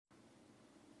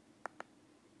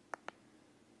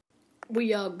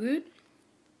We are good.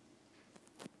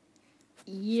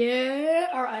 Yeah.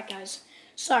 Alright, guys.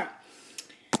 So,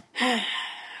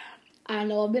 I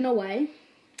know I've been away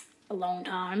a long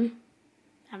time.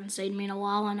 Haven't seen me in a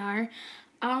while, I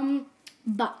know.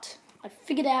 But I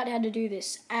figured out how to do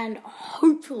this, and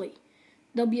hopefully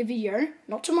there'll be a video,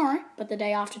 not tomorrow, but the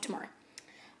day after tomorrow.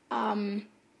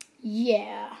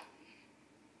 Yeah.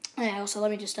 Also,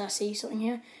 let me just see something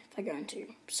here. If I go into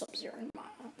Sub-Zero in my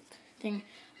thing.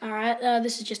 Alright,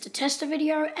 this is just a tester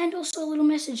video and also a little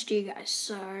message to you guys.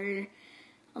 So,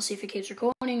 I'll see if it keeps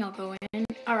recording. I'll go in.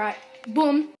 Alright,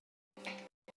 boom.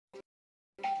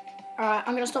 Alright,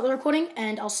 I'm going to stop the recording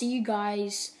and I'll see you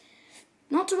guys,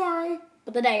 not tomorrow,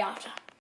 but the day after.